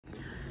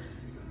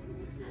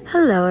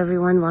Hello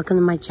everyone, welcome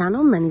to my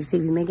channel. My name is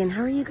Davy Megan.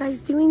 How are you guys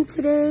doing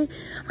today?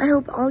 I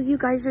hope all you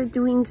guys are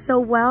doing so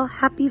well.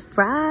 Happy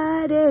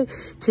Friday.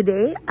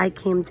 Today I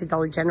came to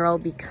Dollar General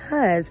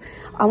because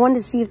I wanted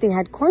to see if they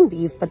had corned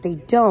beef, but they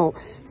don't.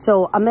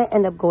 So I'm gonna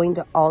end up going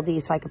to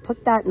Aldi so I could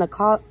put that in the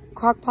crock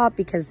pot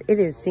because it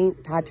is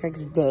St.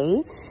 Patrick's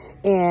Day.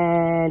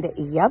 And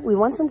yep, we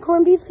want some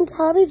corned beef and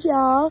cabbage,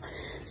 y'all.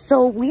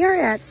 So we are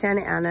at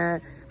Santa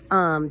Ana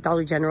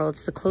Dollar General.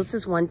 It's the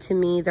closest one to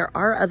me. There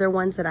are other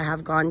ones that I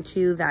have gone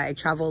to that I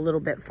travel a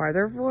little bit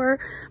farther for,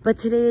 but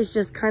today is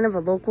just kind of a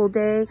local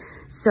day.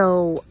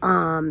 So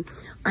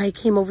I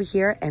came over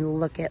here and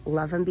look at,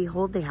 love and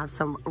behold, they have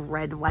some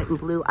red, white, and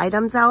blue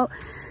items out.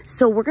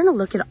 So we're gonna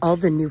look at all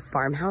the new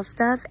Farmhouse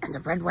stuff and the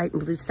red, white,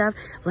 and blue stuff.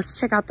 Let's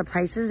check out the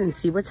prices and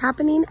see what's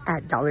happening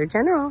at Dollar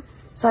General.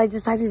 So I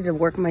decided to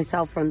work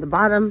myself from the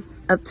bottom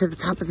up to the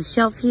top of the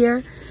shelf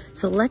here.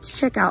 So let's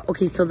check out,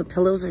 okay, so the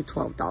pillows are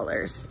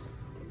 $12.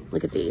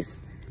 Look at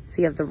these.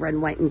 So you have the red,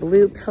 white, and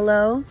blue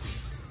pillow.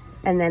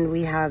 And then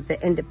we have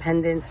the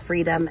Independence,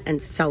 Freedom,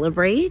 and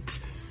Celebrate.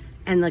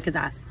 And look at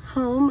that.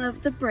 Home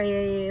of the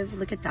Brave.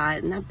 Look at that.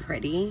 Isn't that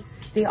pretty?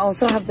 They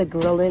also have the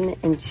Grillin'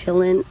 and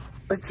Chillin'.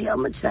 Let's see how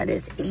much that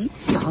is.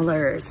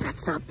 $8.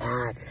 That's not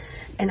bad.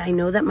 And I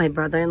know that my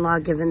brother-in-law,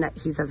 given that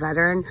he's a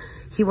veteran,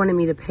 he wanted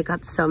me to pick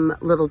up some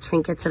little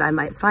trinkets that I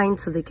might find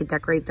so they could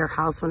decorate their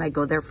house when I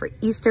go there for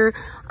Easter.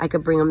 I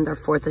could bring them their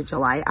 4th of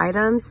July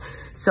items.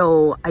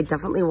 So I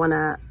definitely want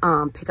to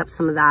pick up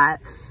some of that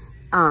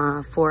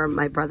for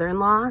my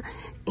brother-in-law.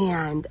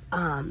 And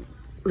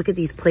look at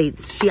these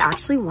plates. She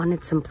actually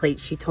wanted some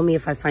plates. She told me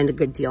if I find a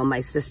good deal,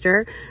 my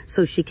sister,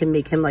 so she can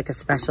make him like a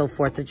special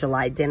 4th of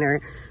July dinner,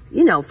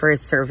 you know, for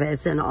his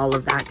service and all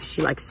of that. 'Cause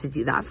she likes to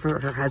do that for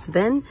her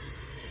husband.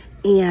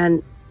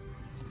 And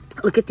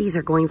look at these,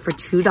 are going for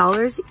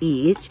 $2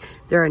 each.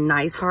 They're a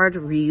nice hard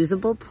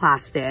reusable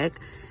plastic.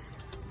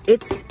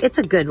 It's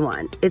a good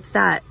one. It's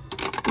that,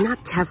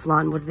 not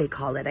Teflon, what do they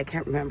call it? I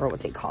can't remember what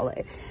they call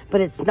it, but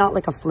it's not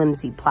like a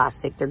flimsy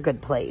plastic. They're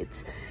good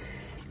plates.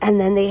 And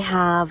then they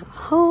have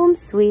Home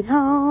Sweet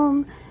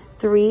Home,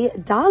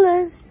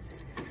 $3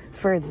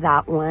 for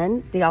that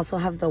one. They also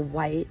have the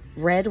white,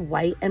 red,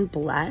 white, and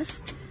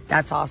blessed.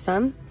 That's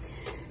awesome.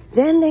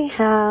 Then they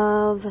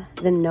have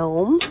the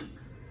gnome.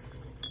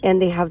 And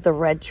they have the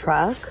red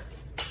truck.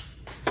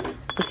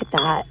 Look at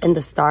that. And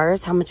the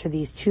stars. How much are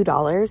these?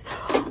 $2.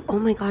 Oh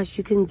my gosh,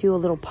 you can do a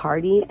little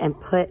party and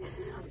put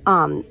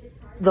the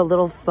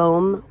little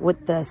foam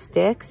with the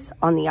sticks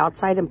on the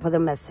outside and put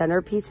them as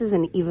centerpieces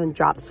and even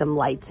drop some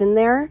lights in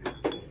there.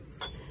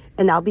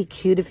 And that'll be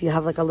cute if you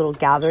have like a little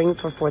gathering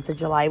for 4th of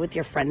July with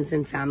your friends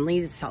and family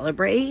to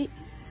celebrate.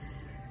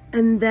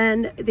 And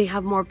then they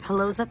have more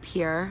pillows up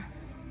here.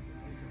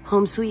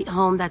 Home Sweet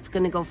Home, that's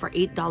going to go for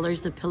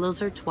 $8. The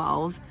pillows are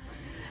 $12.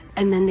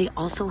 And then they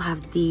also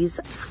have these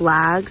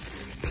flags.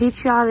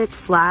 Patriotic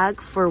flag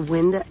for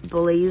Wind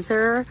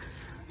Blazer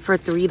for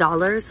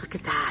 $3. Look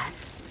at that.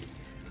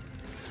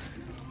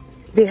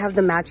 They have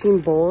the matching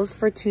bowls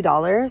for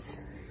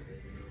 $2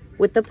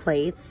 with the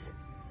plates.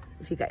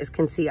 If you guys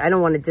can see, I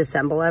don't want to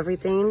disassemble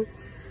everything.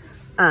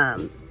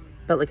 But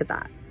look at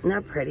that. Isn't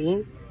that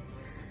pretty?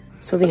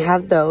 So they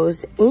have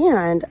those.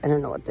 And I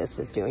don't know what this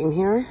is doing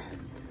here.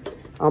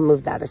 I'll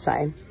move that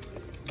aside.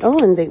 Oh,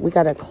 and we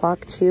got a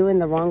clock too in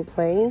the wrong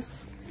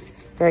place.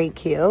 Very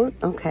cute.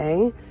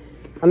 Okay.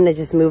 I'm going to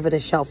just move it a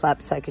shelf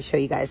up so I can show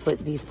you guys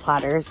these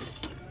platters.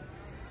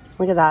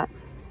 Look at that.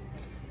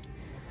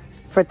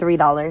 For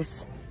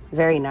 $3.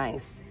 Very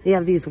nice. They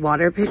have these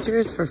water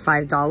pitchers for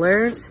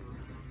 $5.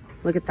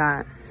 Look at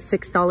that.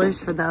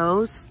 $6 for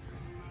those.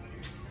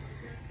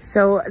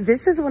 So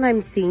this is what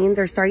I'm seeing.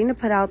 They're starting to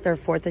put out their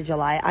 4th of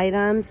July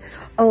items.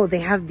 Oh,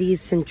 they have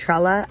these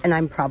Cintrella, and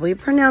I'm probably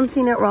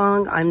pronouncing it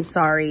wrong. I'm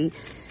sorry.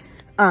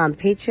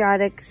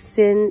 Patriotic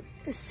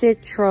Citronella.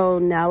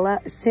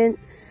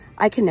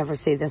 I can never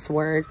say this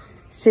word.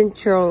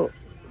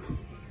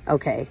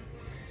 Okay.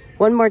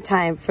 One more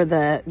time for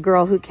the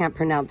girl who can't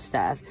pronounce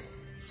stuff.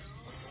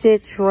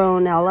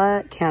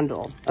 Citronella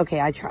candle. Okay,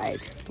 I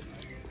tried.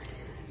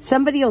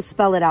 Somebody will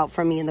spell it out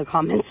for me in the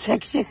comments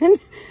section.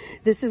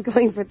 This is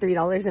going for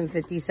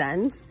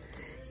 $3.50.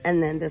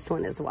 And then this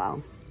one as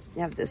well.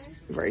 You have this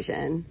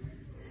version.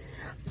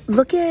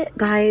 Look at,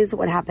 guys,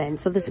 what happened.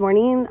 So this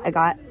morning,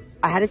 I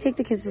had to take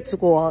the kids to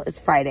school.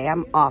 It's Friday.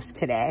 I'm off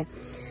today.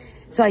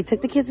 So I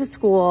took the kids to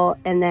school,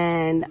 and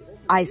then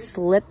I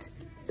slipped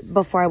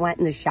before I went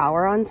in the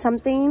shower on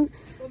something.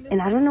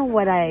 And I don't know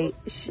what I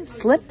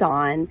slipped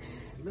on.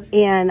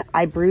 And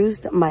I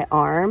bruised my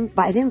arm,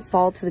 but I didn't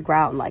fall to the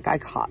ground. Like, I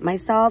caught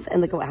myself,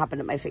 and look at what happened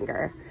to my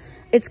finger.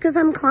 It's because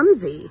I'm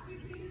clumsy.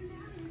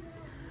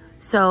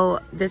 So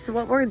this is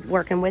what we're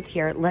working with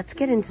here. Let's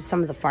get into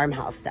some of the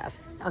Farmhouse stuff.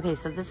 Okay,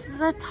 so this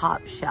is a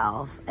top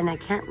shelf, and I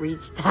can't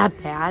reach that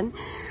bad.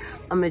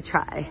 I'm going to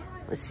try.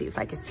 Let's see if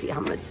I can see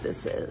how much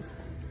this is.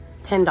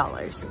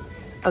 $10.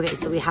 Okay,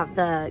 so we have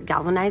the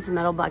galvanized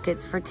metal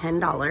buckets for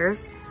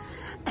 $10.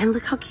 And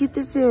look how cute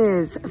this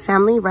is.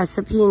 Family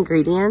recipe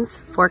ingredients.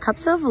 4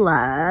 cups of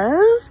love.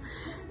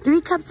 3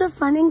 3 cups of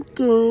fun and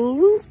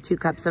games, 2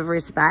 cups of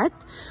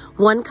respect,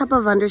 1 cup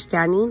of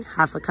understanding,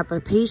 half a cup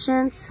of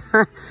patience.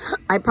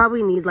 I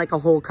probably need like a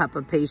whole cup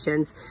of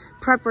patience.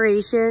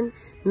 Preparation,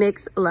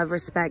 mix, love,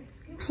 respect,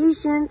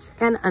 patience,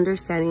 and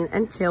understanding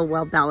until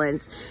well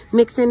balanced.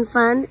 Mix in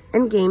fun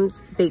and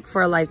games, bake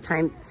for a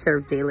lifetime,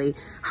 serve daily.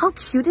 How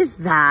cute is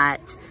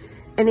that?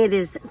 And it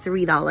is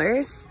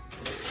 $3.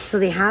 So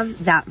they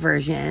have that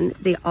version.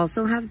 They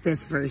also have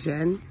this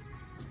version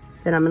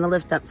that I'm going to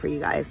lift up for you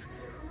guys.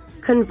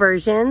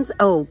 Conversions.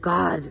 Oh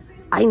God,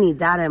 I need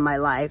that in my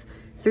life.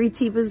 3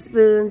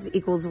 tablespoons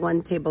equals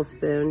 1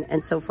 tablespoon,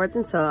 and so forth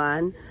and so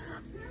on.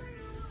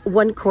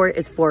 1 quart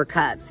is 4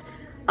 cups.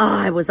 Oh,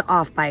 I was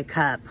off by a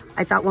cup.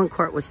 I thought 1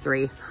 quart was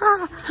 3.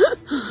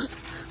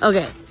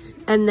 Okay,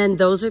 and then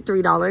those are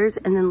 $3.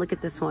 And then look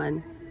at this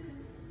one.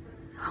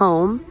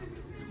 Home.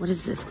 What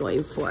is this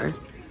going for?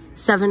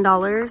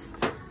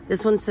 $7.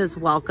 This one says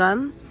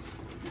welcome.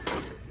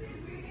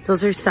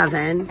 Those are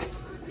 7.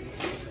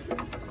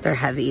 They're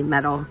heavy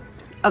metal.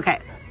 Okay,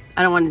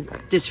 I don't want to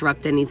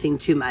disrupt anything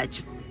too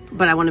much,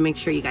 but I want to make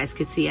sure you guys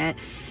could see it.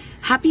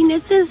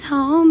 Happiness is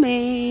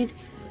homemade.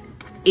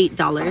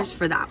 $8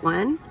 for that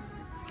one.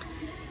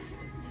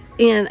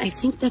 And I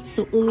think that's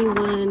the only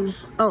one.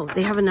 Oh,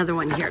 they have another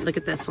one here. Look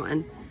at this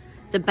one.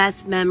 The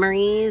best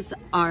memories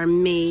are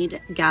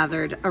made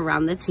gathered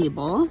around the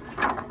table.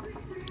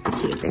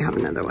 Let's see if they have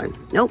another one.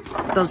 Nope,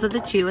 those are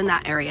the 2 in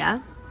that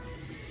area.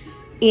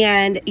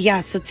 And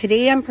yeah, so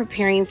today I'm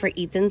preparing for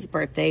Ethan's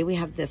birthday. We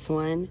have this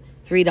one,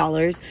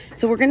 $3.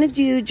 So we're gonna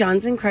do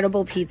John's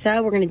Incredible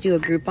Pizza. We're gonna do a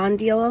Groupon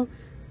deal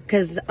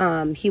because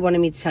he wanted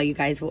me to tell you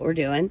guys what we're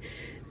doing.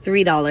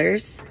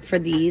 $3 for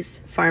these,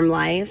 Farm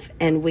Life,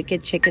 and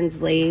Wicked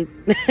Chickens Lay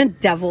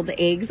Deviled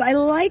Eggs. I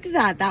like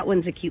that. That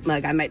one's a cute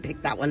mug. I might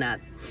pick that one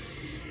up.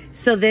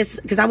 So this,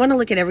 because I want to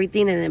look at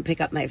everything and then pick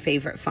up my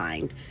favorite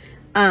find.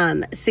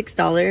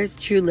 $6,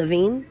 True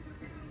Living,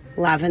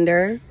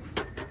 Lavender.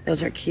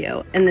 Those are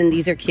cute. And then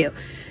these are cute.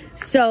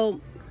 So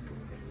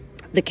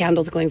the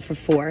candle's going for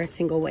 4,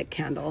 single wick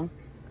candle.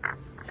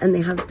 And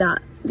they have that.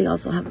 They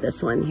also have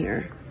this one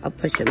here. I'll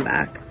push him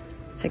back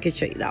so I could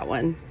show you that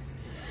one.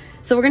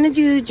 So we're going to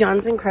do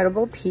John's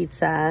Incredible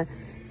Pizza,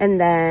 and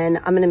then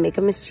I'm going to make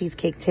him his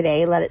cheesecake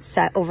today, let it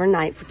set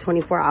overnight for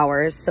 24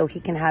 hours so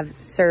he can have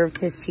served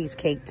his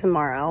cheesecake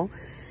tomorrow.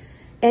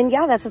 And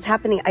yeah, that's what's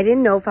happening. I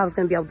didn't know if I was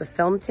going to be able to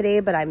film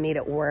today, but I made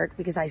it work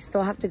because I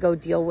still have to go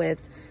deal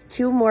with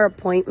 2 more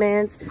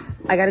appointments.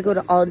 I got to go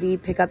to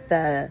Aldi, pick up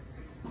the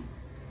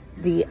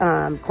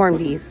corned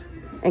beef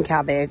and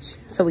cabbage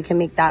so we can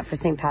make that for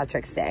St.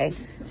 Patrick's Day.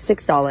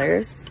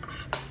 $6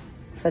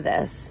 for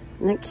this.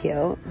 Isn't that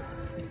cute?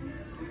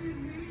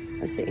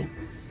 Let's see.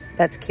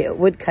 That's cute.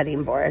 Wood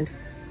cutting board.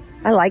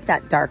 I like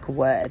that dark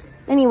wood.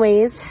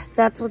 Anyways,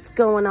 that's what's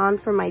going on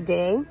for my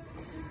day.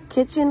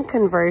 Kitchen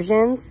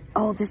conversions.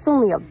 Oh, this is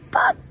only $1,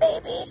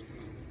 baby.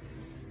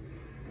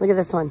 Look at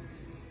this one.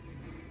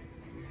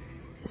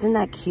 Isn't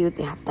that cute?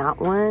 They have that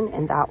one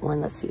and that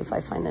one. Let's see if I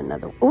find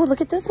another. Oh,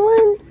 look at this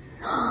one.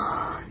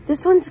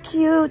 This one's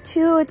cute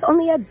too. It's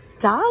only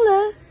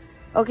 $1.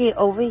 Okay,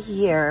 over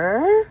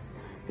here,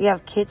 they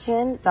have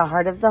kitchen, the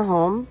heart of the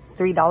home.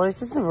 $3.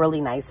 This is a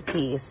really nice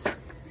piece.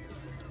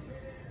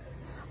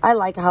 I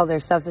like how their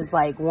stuff is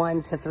like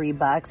 $1 to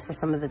 $3 for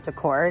some of the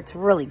decor. It's a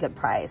really good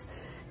price.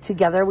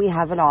 Together we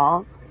have it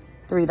all.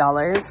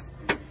 $3.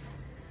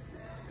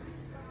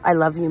 I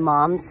love you,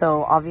 Mom.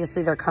 So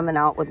obviously they're coming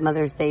out with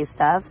Mother's Day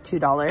stuff.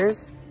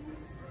 $2.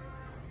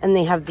 And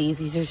they have these.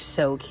 These are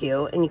so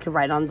cute. And you can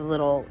write on the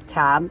little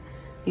tab.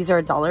 These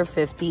are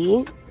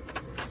 $1.50.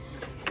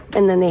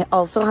 And then they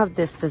also have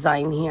this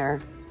design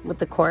here with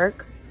the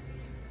cork.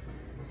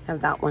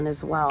 Have that one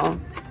as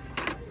well.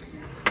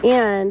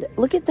 And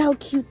look at how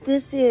cute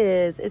this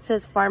is. It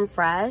says Farm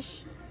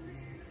Fresh.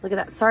 Look at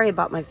that. Sorry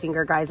about my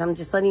finger, guys. I'm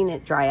just letting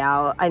it dry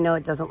out. I know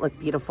it doesn't look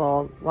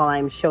beautiful while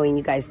I'm showing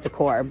you guys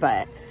decor,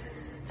 but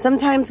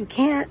sometimes we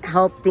can't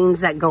help things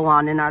that go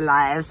on in our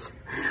lives,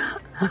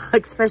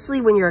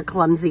 especially when you're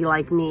clumsy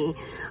like me.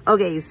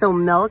 Okay, so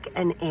milk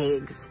and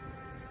eggs.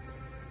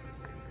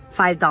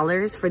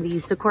 $5 for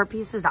these decor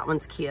pieces. That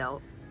one's cute.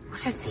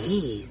 What are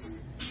these?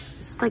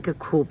 This is like a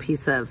cool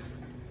piece of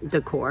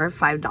decor.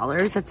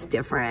 $5. That's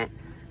different.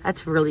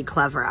 That's really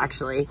clever,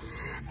 actually.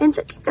 And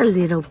look at the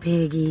little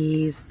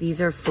piggies.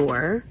 These are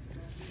 $4.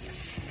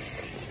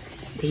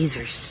 These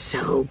are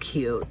so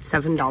cute.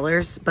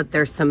 $7, but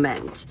they're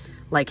cement,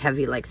 like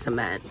heavy like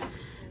cement.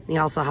 They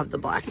also have the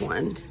black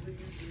one.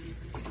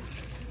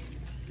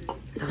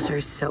 Those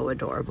are so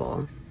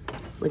adorable.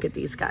 Look at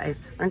these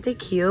guys. Aren't they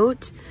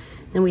cute?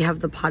 Then we have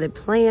the potted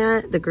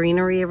plant, the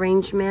greenery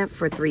arrangement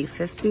for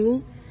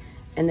 $3.50.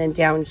 And then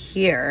down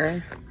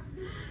here,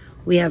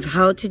 we have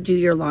how to do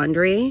your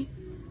laundry,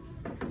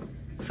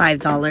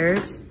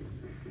 $5.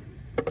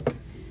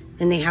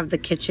 And they have the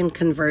kitchen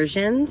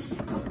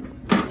conversions.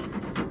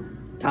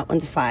 That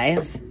one's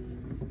 $5.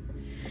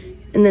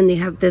 And then they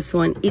have this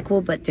one,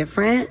 equal but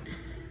different.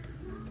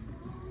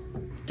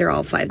 They're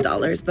all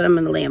 $5, but I'm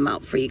gonna lay them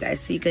out for you guys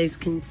so you guys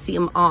can see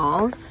them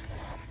all.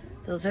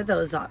 Those are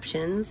those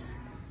options.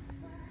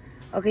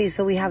 Okay,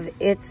 so we have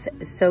It's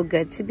So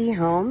Good to Be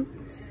Home.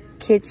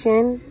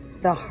 Kitchen,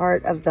 the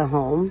heart of the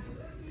home.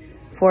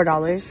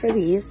 $4 for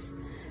these.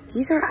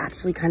 These are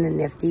actually kind of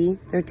nifty.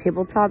 They're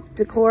tabletop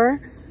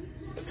decor.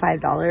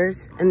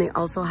 $5. And they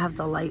also have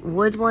the light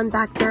wood one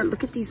back there.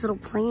 Look at these little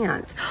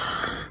plants.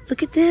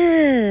 Look at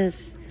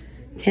this.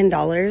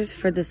 $10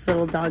 for this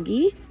little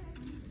doggy.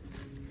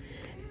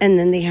 And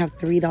then they have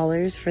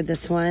 $3 for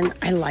this one.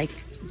 I like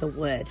the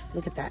wood.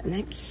 Look at that. Isn't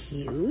that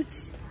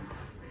cute?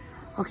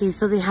 Okay,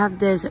 so they have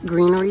this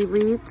greenery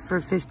wreath for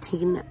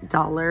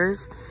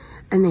 $15.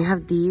 And they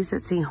have these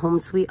that say Home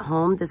Sweet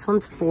Home. This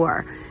one's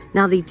 $4.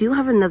 Now, they do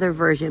have another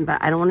version,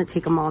 but I don't want to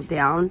take them all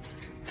down.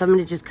 So I'm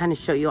going to just kind of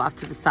show you off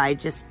to the side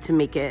just to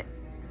make it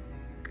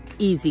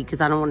easy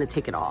because I don't want to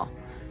take it all.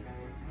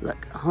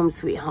 Look, Home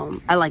Sweet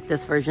Home. I like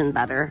this version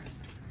better.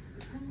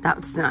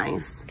 That's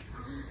nice.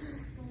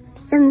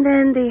 And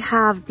then they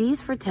have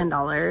these for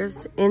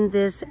 $10. In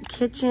this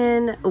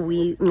kitchen,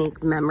 we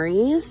make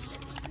memories.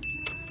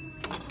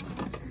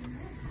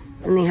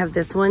 And they have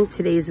this one,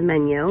 today's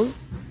menu.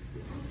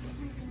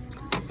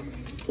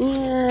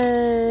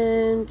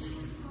 And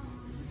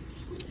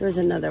there was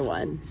another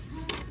one,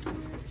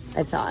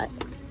 I thought.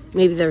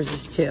 Maybe there was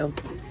just two.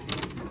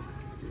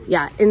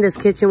 Yeah, in this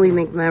kitchen, we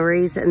make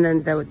memories and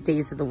then the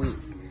days of the week.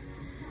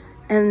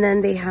 And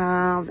then they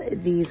have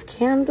these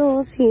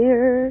candles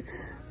here.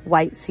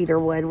 White cedar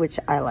wood, which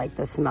I like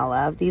the smell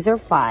of. These are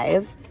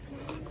 $5.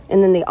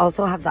 And then they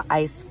also have the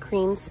ice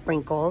cream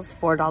sprinkles,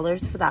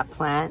 $4 for that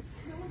plant.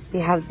 They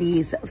have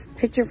these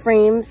picture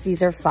frames.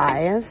 These are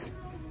 $5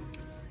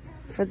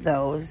 for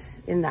those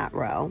in that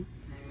row.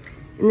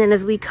 And then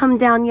as we come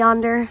down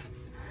yonder,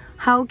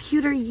 how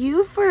cute are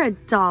you for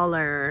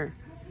 $1?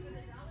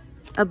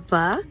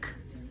 $1?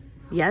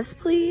 Yes,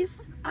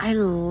 please. I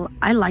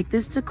like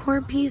this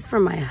decor piece for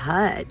my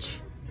hutch.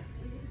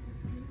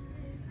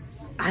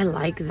 I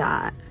like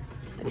that.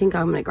 I think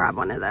I'm gonna grab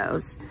one of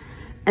those.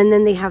 And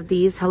then they have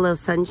these Hello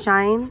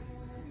Sunshine.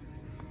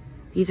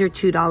 These are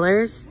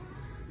 $2.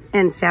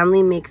 And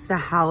Family Makes the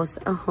House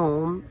a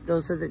Home.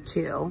 Those are the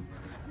two.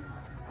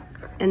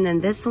 And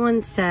then this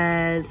one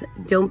says,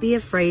 Don't Be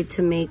Afraid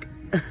to Make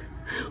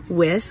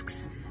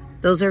Whisks.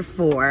 Those are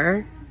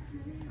 $4.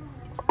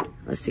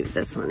 Let's see what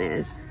this one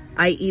is.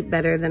 I Eat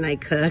Better Than I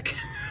Cook.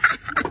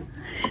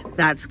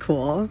 That's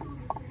cool.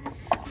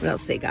 What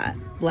else they got?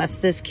 Bless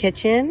This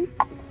Kitchen.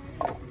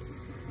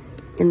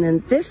 And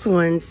then this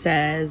one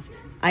says,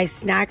 I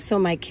snack so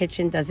my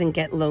kitchen doesn't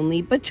get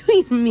lonely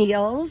between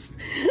meals.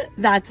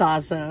 That's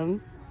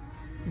awesome.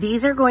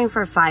 These are going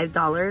for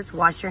 $5.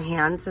 Wash your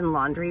hands in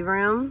laundry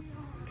room.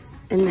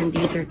 And then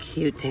these are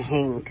cute to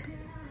hang.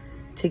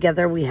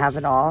 Together we have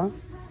it all.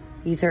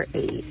 These are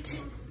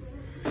 $8.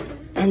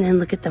 And then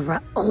look at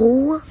the,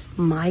 oh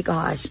my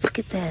gosh, look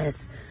at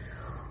this.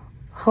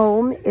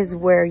 Home is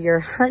where your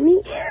honey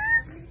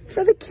is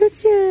for the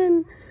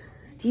kitchen.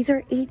 These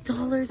are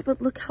 $8,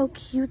 but look how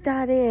cute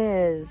that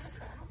is.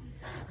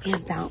 We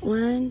have that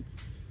one.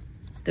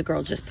 The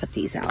girl just put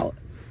these out.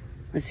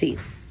 Let's see.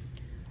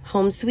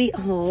 Home Sweet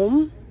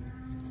Home,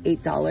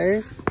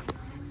 $8.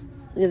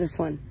 Look at this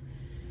one.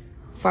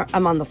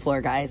 I'm on the floor,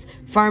 guys.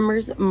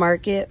 Farmers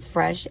Market,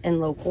 fresh and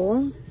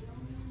local.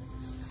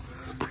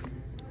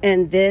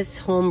 And this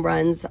home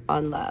runs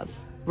on love.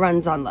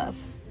 Runs on love.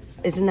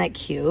 Isn't that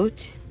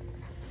cute?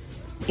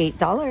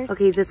 $8.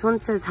 Okay, this one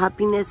says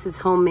happiness is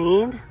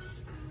homemade.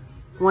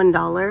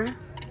 $1.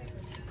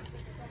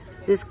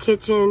 This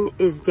kitchen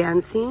is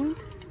dancing.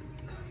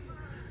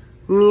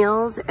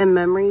 Meals and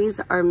memories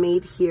are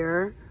made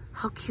here.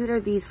 How cute are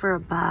these for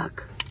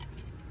 $1?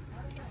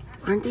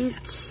 Aren't these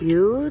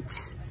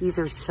cute? These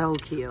are so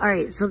cute. All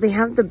right, so they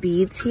have the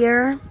beads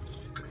here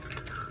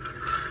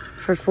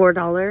for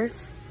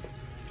 $4.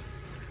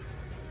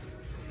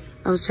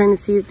 I was trying to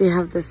see if they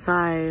have the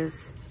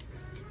size.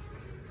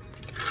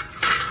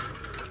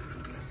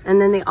 And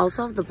then they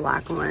also have the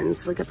black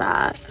ones. Look at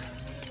that.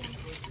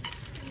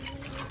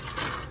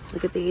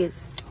 Look at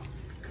these.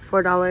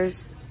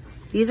 $4.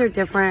 These are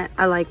different.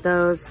 I like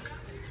those.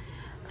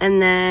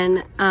 And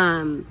then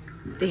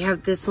they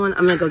have this one.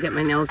 I'm going to go get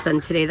my nails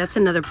done today. That's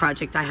another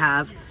project I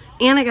have.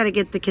 And I got to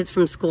get the kids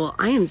from school.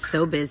 I am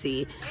so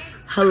busy.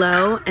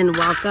 Hello and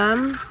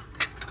welcome.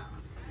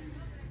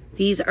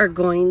 These are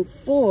going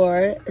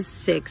for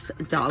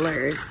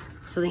 $6.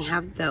 So they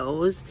have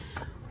those.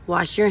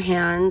 Wash your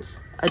hands,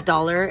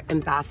 $1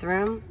 in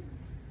bathroom.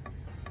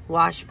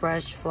 Wash,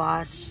 brush,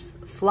 floss,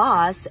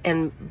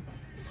 and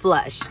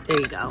flush. There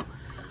you go.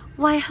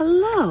 Why,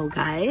 hello,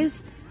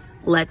 guys.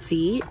 Let's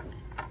eat.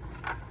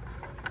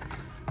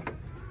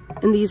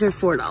 And these are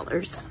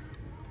 $4.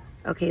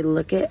 Okay,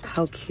 look at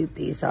how cute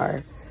these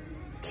are.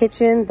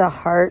 Kitchen, the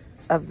heart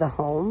of the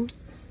home.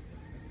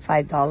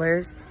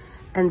 $5.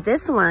 And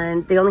this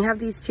one, they only have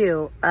these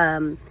two.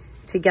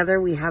 Together,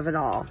 we have it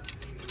all.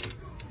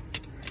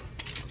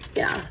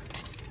 Yeah.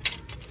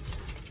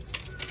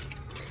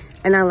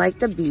 And I like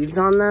the beads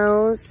on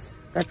those.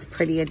 That's a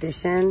pretty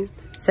addition.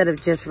 Instead of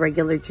just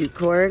regular jute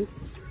cord.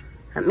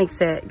 That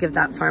makes it give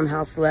that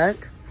farmhouse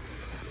look.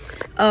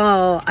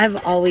 Oh,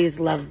 I've always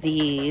loved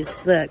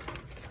these. Look.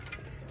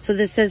 So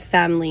this says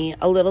family,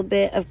 a little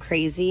bit of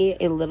crazy,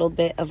 a little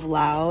bit of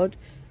loud,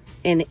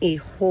 and a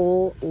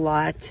whole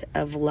lot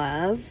of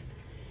love.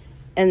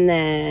 And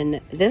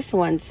then this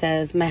one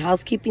says, my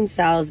housekeeping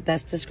style is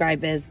best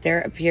described as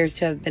there appears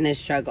to have been a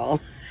struggle.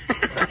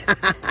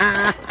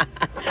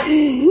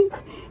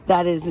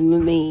 That is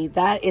me.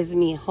 That is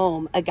me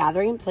home. A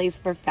gathering place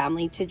for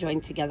family to join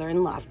together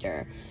in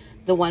laughter.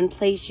 The one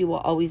place you will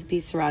always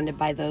be surrounded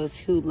by those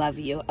who love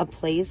you. A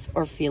place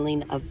or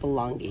feeling of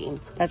belonging.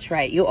 That's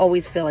right. You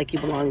always feel like you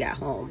belong at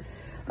home.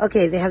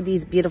 Okay, they have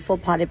these beautiful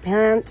potted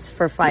plants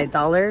for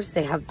 $5.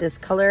 They have this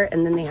color,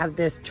 and then they have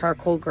this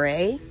charcoal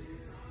gray.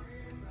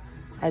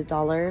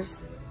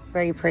 $5.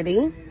 Very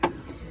pretty.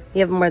 You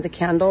have more of the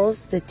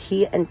candles, the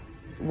tea and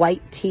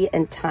white tea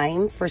and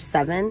thyme for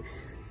 $7.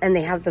 And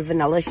they have the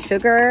vanilla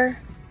sugar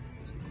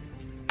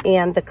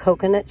and the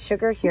coconut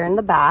sugar here in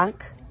the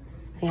back.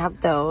 They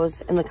have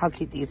those, and look how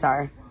cute these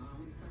are.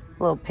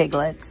 Little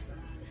piglets.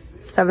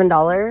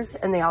 $7,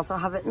 and they also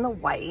have it in the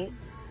white.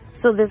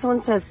 So this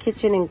one says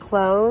kitchen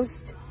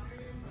enclosed,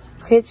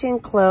 kitchen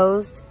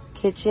closed,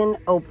 kitchen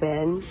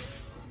open.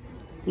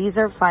 These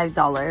are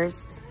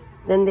 $5.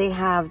 Then they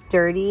have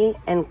dirty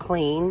and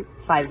clean,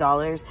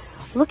 $5.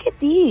 Look at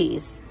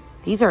these.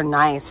 These are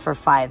nice for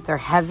 $5. They're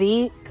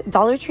heavy.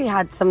 Dollar Tree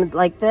had some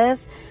like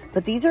this,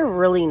 but these are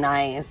really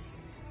nice.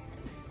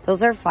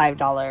 Those are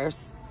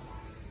 $5.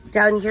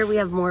 Down here we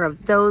have more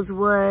of those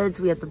woods.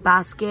 We have the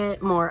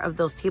basket, more of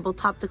those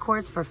tabletop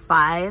decors for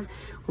 $5.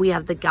 We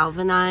have the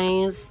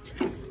galvanized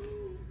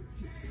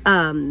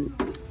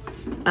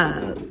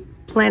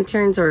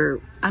lanterns, or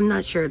I'm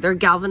not sure. They're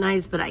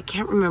galvanized, but I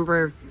can't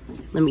remember.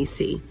 Let me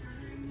see.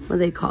 What do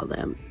they call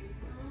them?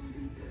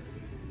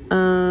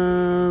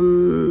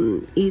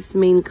 East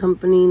Main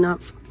Company,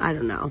 I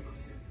don't know.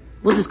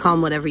 We'll just call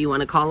them whatever you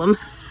want to call them.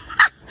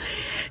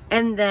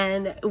 And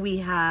then we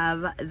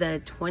have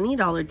the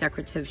 $20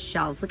 decorative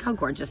shelves. Look how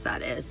gorgeous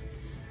that is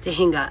to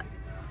hang up.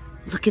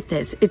 Look at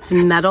this. It's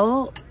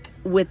metal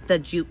with the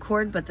jute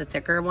cord, but the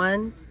thicker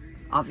one,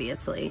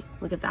 obviously.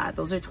 Look at that.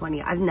 Those are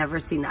 $20. I've never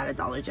seen that at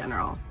Dollar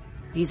General.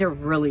 These are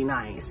really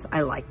nice.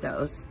 I like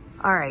those.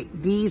 All right.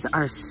 These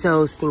are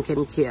so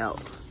stinking cute.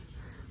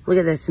 Look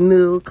at this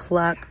Moo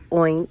Cluck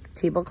Oink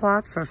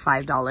tablecloth for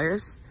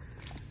 $5.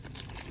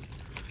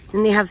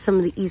 Then they have some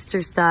of the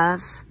Easter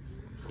stuff.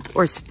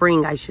 Or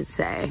spring, I should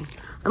say.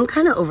 I'm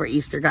kind of over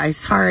Easter, guys.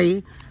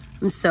 Sorry.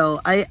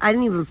 I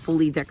didn't even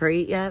fully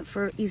decorate yet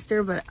for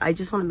Easter, but I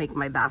just want to make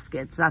my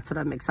baskets. That's what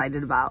I'm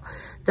excited about.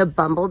 The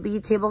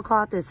Bumblebee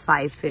tablecloth is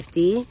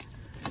 $5.50.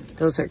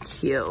 Those are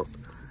cute.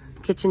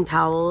 Kitchen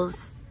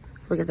towels.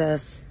 Look at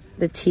this.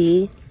 The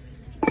tea.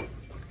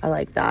 I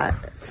like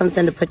that.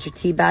 Something to put your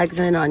tea bags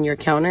in on your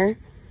counter.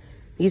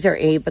 These are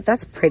 $8, but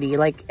that's pretty.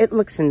 Like, it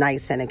looks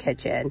nice in a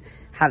kitchen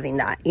having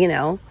that, you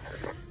know.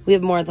 We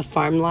have more of the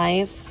Farm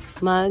Life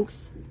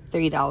mugs,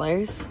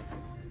 $3.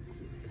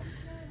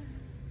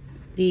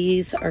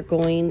 These are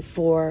going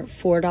for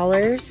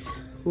 $4.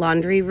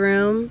 Laundry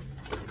room,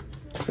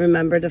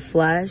 remember to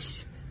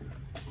flush,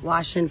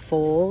 wash and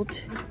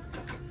fold.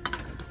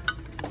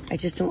 I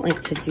just don't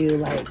like to do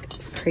like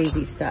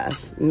crazy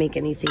stuff, make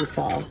anything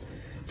fall.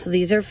 So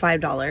these are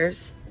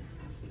 $5.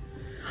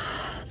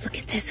 Look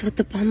at this with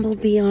the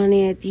bumblebee on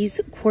it.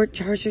 These quart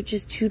jars are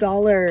just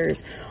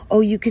 $2. Oh,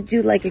 you could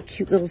do like a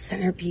cute little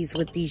centerpiece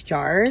with these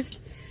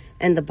jars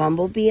and the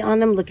bumblebee on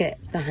them. Look at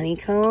the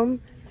honeycomb.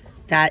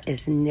 That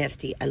is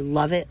nifty. I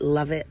love it,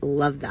 love it,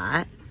 love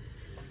that.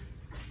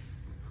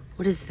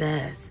 What is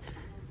this?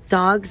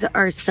 Dogs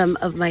are some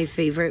of my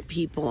favorite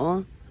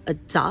people.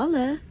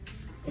 $1.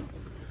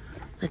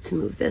 Let's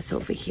move this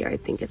over here. I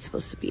think it's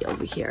supposed to be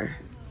over here.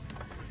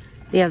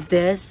 They have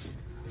this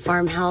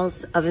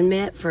Farmhouse oven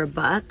mitt for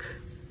 $1.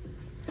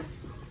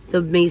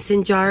 The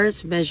mason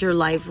jars, measure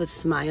life with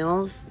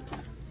smiles.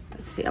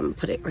 Let's see, I'm gonna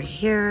put it right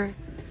here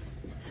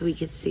so we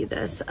can see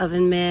this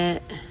oven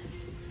mitt.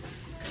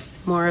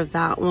 More of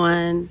that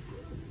one.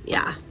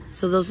 Yeah,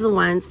 so those are the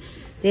ones.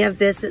 They have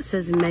this that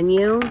says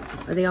menu.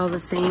 Are they all the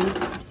same?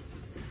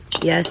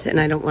 Yes,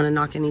 and I don't want to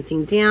knock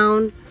anything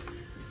down.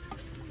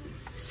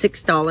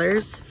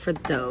 $6 for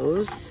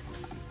those.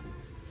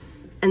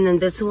 And then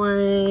this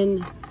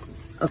one,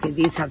 okay,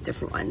 these have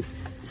different ones.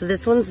 So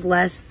this one's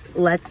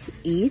Let's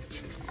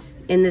Eat.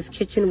 In this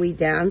kitchen we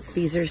dance.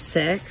 These are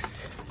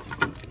 $6.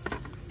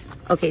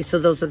 Okay, so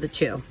those are the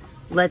two.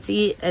 Let's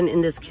Eat and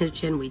In This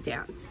Kitchen We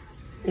Dance.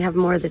 They have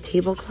more of the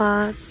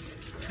tablecloths,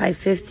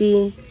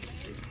 $5.50.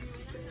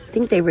 I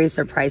think they raised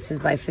their prices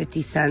by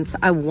 50 cents.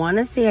 I want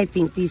to say I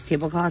think these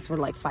tablecloths were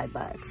like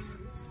 $5.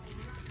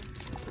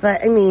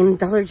 But I mean,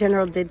 Dollar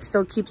General did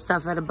still keep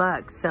stuff at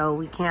 $1, so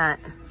we can't,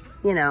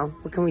 you know,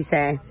 what can we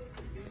say?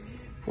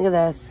 Look at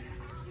this.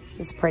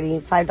 It's pretty.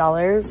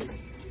 $5.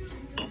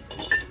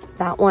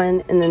 That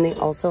one, and then they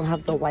also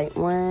have the white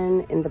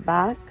one in the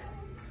back.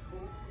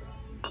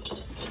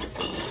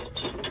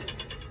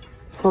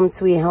 Home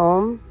Sweet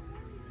Home,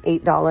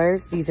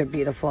 $8. These are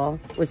beautiful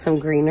with some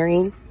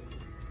greenery.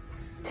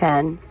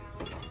 $10.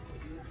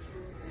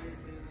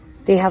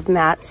 They have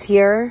mats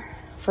here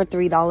for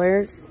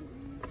 $3.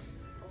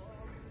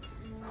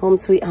 Home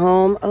Sweet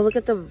Home. Oh, look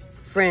at the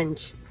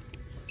fringe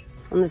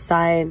on the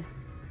side.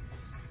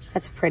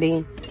 That's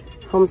pretty.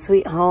 Home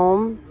Sweet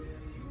Home.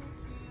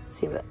 Let's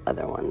see what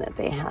other one that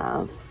they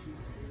have.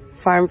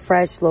 Farm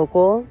Fresh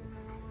Local.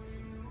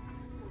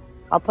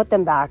 I'll put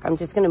them back. I'm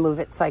just going to move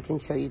it so I can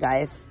show you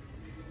guys.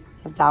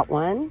 Have that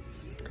one.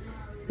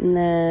 And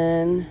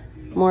then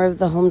more of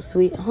the Home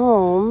Sweet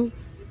Home.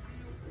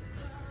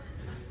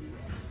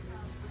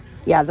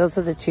 Yeah, those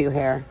are the two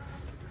here.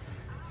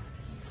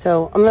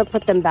 So I'm going to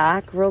put them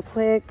back real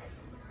quick.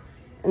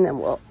 And then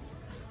we'll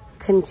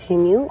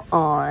continue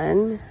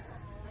on.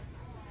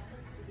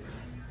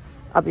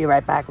 I'll be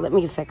right back. Let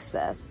me fix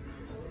this.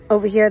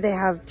 Over here they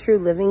have True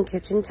Living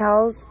kitchen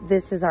towels.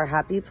 This is our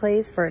happy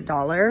place for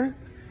 $1.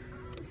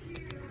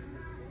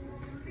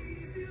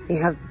 They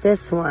have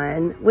this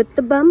one with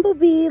the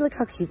bumblebee. Look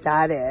how cute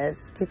that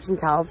is. Kitchen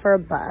towel for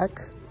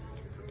 $1.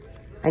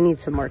 I need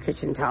some more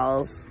kitchen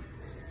towels.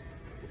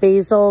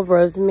 Basil,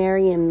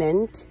 rosemary, and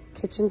mint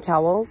kitchen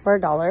towel for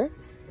 $1.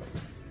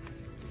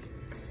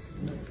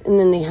 And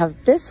then they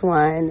have this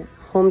one,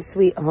 Home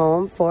Sweet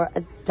Home, for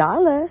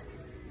 $1.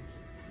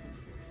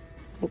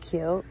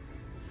 Cute.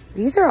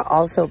 These are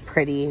also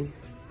pretty.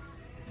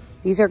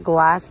 These are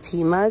glass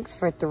tea mugs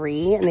for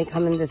 $3, and they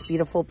come in this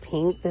beautiful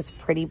pink, this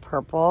pretty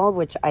purple,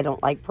 which I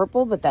don't like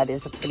purple, but that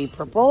is a pretty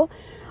purple.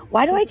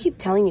 Why do I keep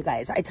telling you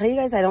guys? I tell you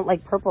guys I don't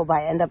like purple, but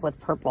I end up with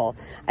purple.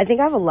 I think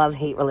I have a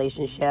love-hate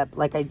relationship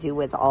like I do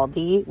with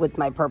Aldi with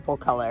my purple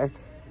color.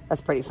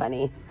 That's pretty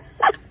funny.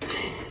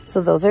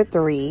 So those are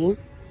 $3.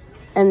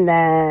 And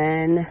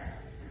then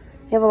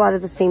you have a lot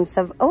of the same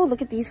stuff. Oh,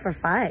 look at these for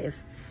 $5.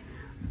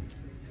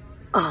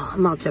 Oh,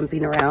 I'm all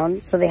jumping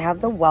around. So they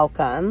have the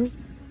Welcome.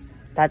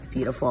 That's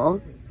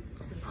beautiful.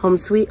 Home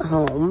Sweet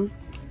Home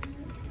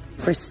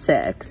for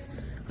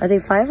 $6. Are they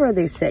 5 or are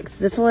they 6?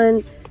 This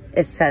one,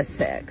 it says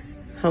 6.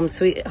 Home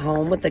Sweet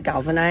Home with the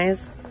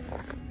galvanized.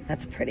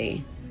 That's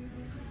pretty.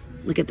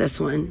 Look at this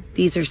one.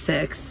 These are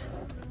 6.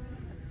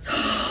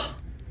 Oh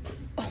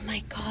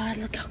my God,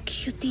 look how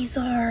cute these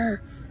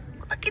are.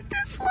 Look at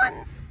this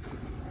one.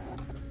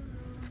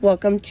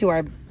 Welcome to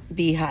our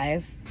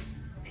beehive.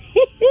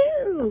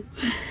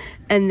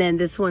 And then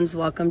this one's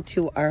Welcome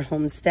to our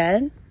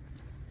homestead.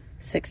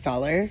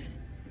 $6.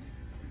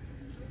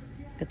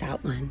 Look at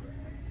that one.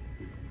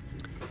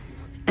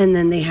 And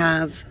then they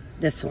have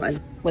this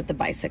one with the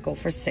bicycle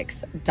for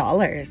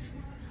 $6.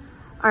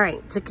 All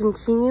right, to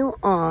continue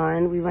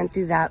on, we went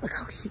through that. Look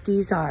how cute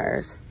these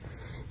are.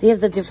 They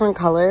have the different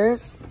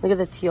colors. Look at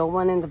the teal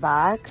one in the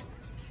back.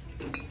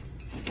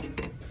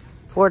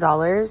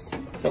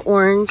 $4. The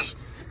orange.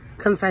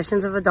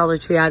 Confessions of a Dollar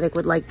Tree Addict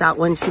would like that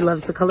one. She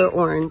loves the color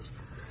orange.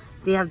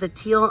 They have the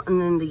teal and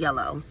then the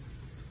yellow.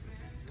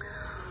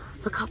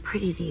 Look how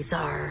pretty these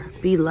are.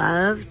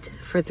 Beloved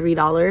for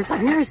 $3.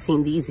 I've never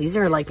seen these. These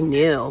are like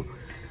new.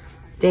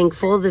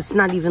 Thankful that's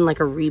not even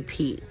like a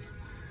repeat.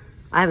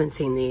 I haven't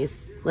seen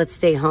these. Let's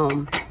stay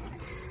home.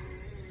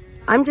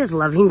 I'm just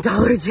loving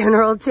Dollar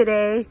General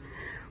today.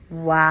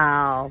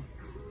 Wow.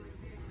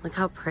 Look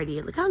how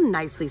pretty. Look how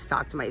nicely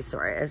stocked my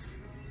store is.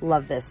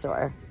 Love this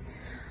store.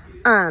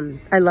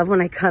 I love when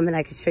I come and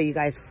I can show you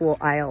guys full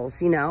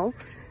aisles, you know?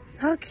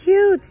 How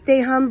cute.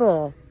 Stay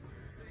humble.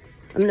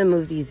 I'm going to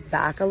move these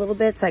back a little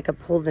bit so I could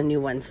pull the new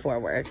ones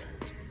forward.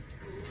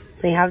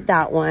 So they have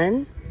that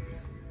one.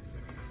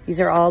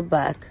 These are all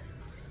 $1.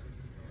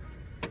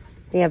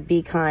 They have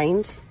Be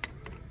Kind.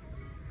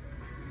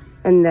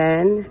 And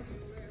then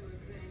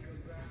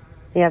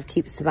they have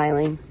Keep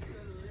Smiling.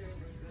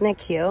 Isn't that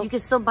cute? You can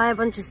still buy a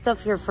bunch of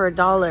stuff here for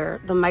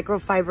 $1. The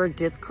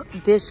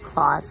microfiber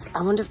dishcloths.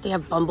 I wonder if they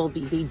have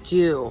Bumblebee. They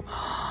do.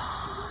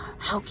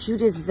 How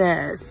cute is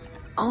this?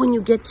 Oh, and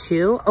you get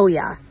 2? Oh,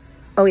 yeah.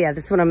 Oh, yeah.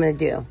 This is what I'm going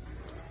to do.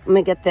 I'm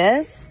going to get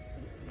this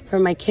for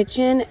my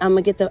kitchen. I'm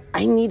going to get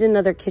I need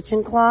another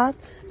kitchen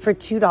cloth for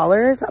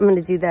 $2. I'm going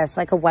to do this.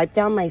 So I could wipe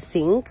down my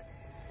sink.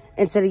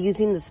 Instead of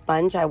using the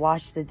sponge I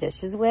wash the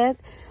dishes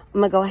with, I'm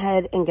going to go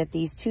ahead and get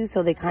these 2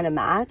 so they kind of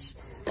match.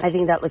 I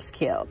think that looks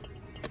cute.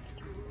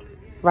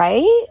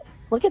 Right?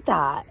 Look at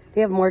that.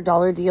 They have more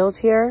dollar deals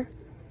here.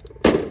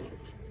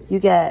 You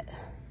get,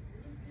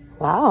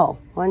 wow,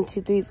 1,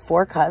 2, 3,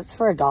 4 cups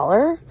for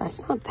 $1.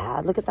 That's not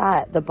bad. Look at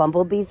that. The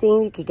Bumblebee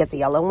thing. You could get the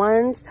yellow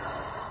ones.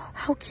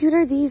 How cute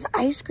are these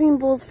ice cream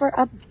bowls for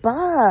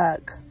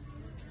 $1?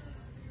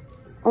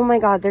 Oh my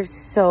God, they're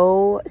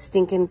so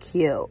stinking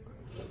cute.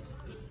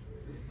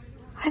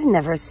 I've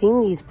never seen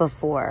these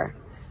before.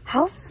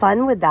 How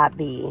fun would that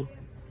be?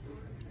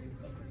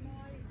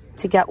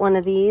 To get one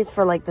of these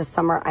for like the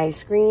summer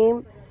ice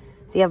cream.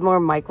 They have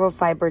more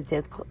microfiber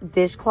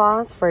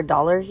dishcloths for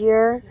 $1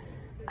 here.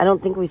 I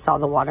don't think we saw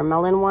the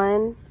watermelon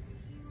one.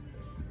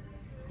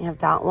 You have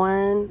that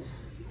one.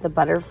 The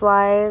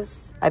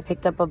butterflies. I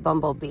picked up a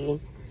Bumblebee.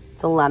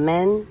 The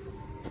lemon.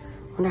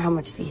 Wonder how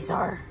much these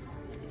are.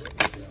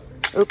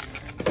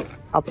 Oops.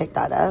 I'll pick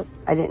that up.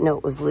 I didn't know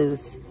it was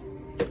loose.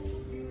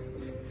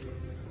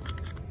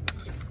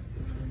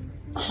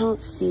 I don't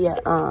see it.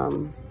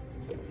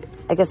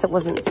 I guess it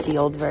wasn't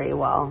sealed very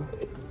well.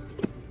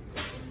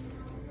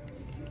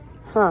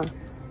 Huh.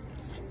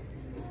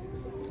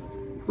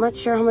 I'm not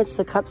sure how much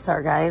the cups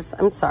are, guys.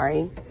 I'm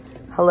sorry.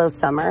 Hello,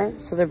 summer.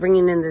 So they're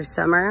bringing in their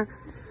summer.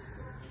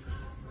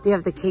 They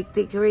have the cake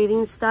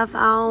decorating stuff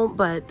out,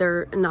 but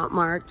they're not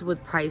marked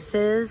with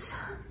prices.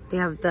 They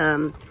have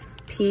the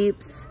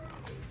Peeps,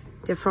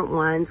 different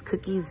ones,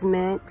 cookies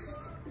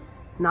mixed.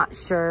 Not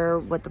sure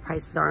what the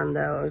prices are on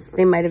those.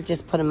 They might have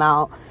just put them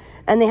out.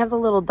 And they have the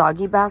little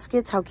doggy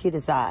baskets. How cute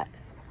is that?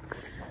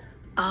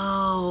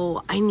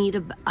 Oh,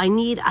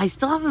 I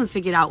still haven't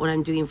figured out what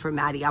I'm doing for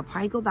Maddie. I'll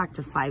probably go back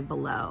to Five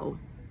Below.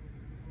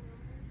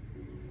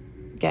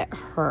 Get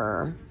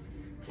her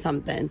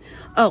something.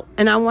 Oh,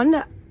 and I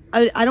wanted to,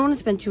 I don't want to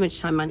spend too much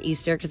time on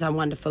Easter because I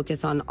wanted to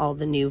focus on all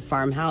the new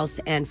Farmhouse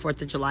and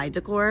 4th of July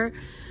decor.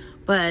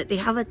 But they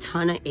have a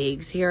ton of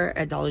eggs here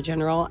at Dollar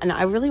General. And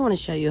I really want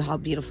to show you how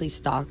beautifully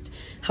stocked,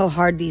 how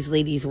hard these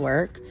ladies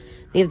work.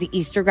 They have the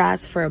Easter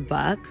grass for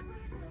 $1,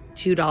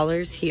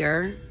 $2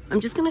 here.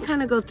 I'm just going to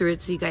kind of go through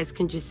it so you guys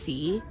can just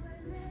see.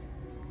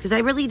 Because I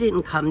really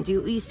didn't come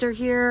do Easter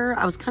here.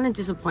 I was kind of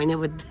disappointed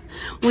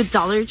with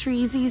Dollar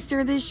Tree's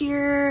Easter this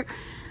year.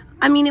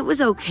 I mean, it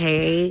was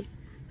okay.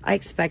 I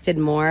expected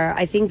more.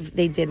 I think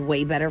they did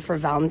way better for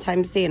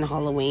Valentine's Day and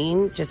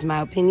Halloween. Just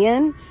my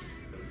opinion.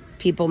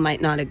 People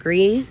might not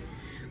agree.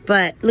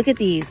 But look at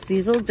these.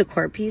 These little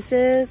decor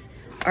pieces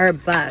are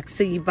 $1.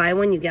 So you buy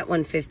one, you get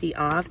one 50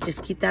 off.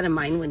 Just keep that in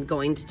mind when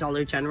going to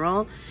Dollar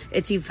General.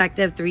 It's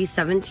effective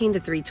 $3.17 to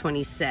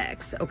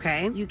 $3.26,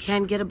 okay? You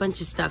can get a bunch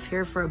of stuff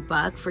here for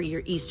 $1 for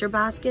your Easter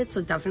basket,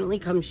 so definitely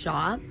come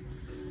shop.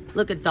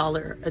 Look,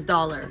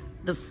 $1.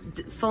 The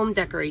foam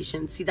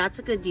decoration. See, that's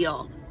a good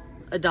deal.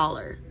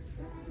 $1.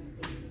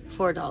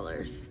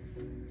 $4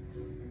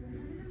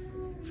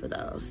 for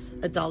those.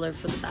 $1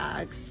 for the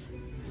bags.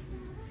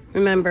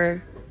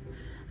 Remember.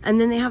 And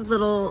then they have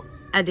little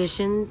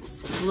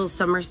additions, little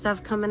summer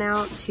stuff coming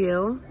out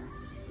too.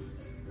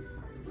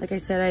 Like I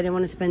said, I didn't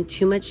want to spend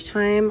too much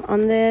time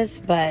on this,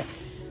 but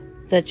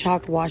the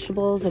chalk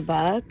washable is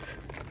 $1.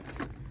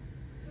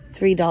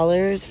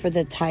 $3 for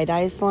the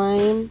tie-dye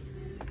slime.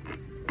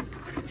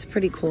 It's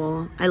pretty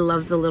cool. I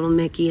love the little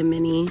Mickey and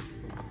Minnie.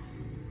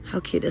 How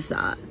cute is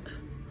that?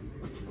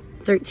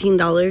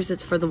 $13.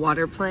 It's for the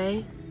water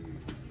play.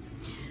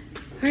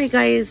 All right,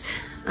 guys.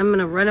 I'm going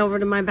to run over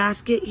to my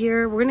basket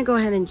here. We're going to go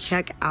ahead and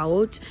check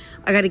out.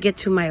 I got to get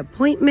to my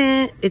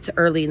appointment. It's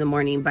early in the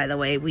morning, by the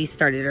way. We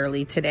started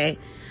early today.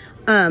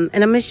 And I'm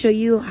going to show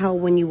you how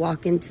when you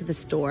walk into the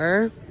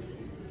store,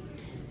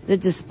 the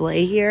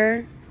display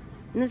here,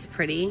 and it's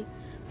pretty.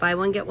 Buy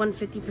one, get one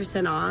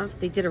 50% off.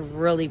 They did a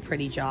really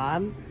pretty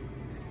job.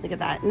 Look at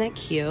that. Isn't that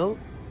cute?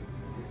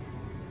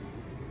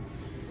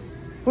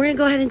 We're going to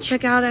go ahead and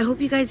check out. I hope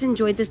you guys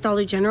enjoyed this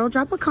Dollar General.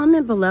 Drop a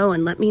comment below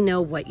and let me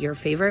know what your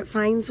favorite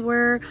finds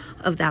were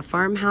of that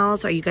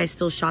farmhouse. Are you guys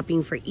still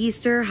shopping for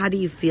Easter? How do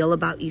you feel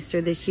about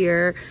Easter this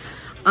year?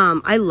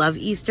 I love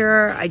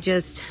Easter. I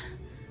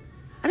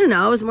don't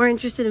know. I was more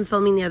interested in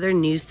filming the other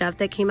new stuff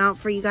that came out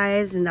for you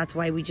guys. And that's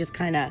why we just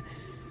kind of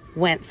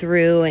went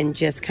through and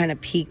just kind of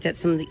peeked at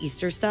some of the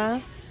Easter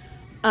stuff.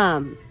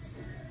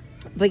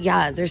 But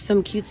yeah, there's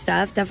some cute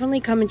stuff. Definitely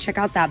come and check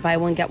out that buy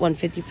one, get one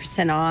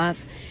 50%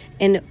 off.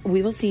 And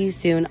we will see you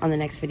soon on the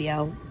next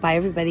video. Bye,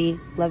 everybody.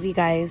 Love you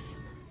guys.